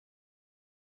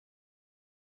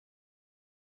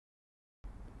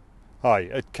Hi,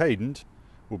 at Cadent,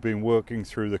 we've been working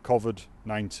through the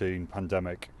COVID-19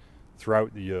 pandemic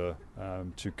throughout the year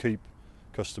to keep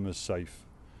customers safe.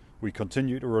 We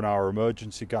continue to run our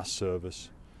emergency gas service.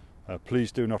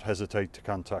 Please do not hesitate to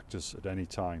contact us at any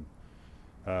time.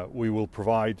 We will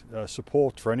provide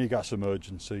support for any gas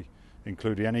emergency,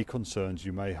 including any concerns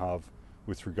you may have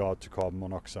with regard to carbon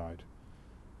monoxide.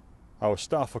 Our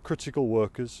staff are critical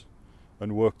workers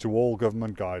and work to all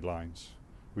government guidelines.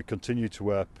 We continue to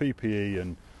wear PPE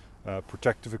and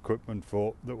protective equipment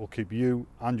that will keep you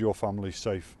and your family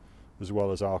safe, as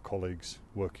well as our colleagues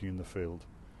working in the field.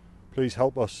 Please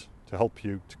help us to help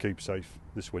you to keep safe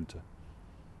this winter.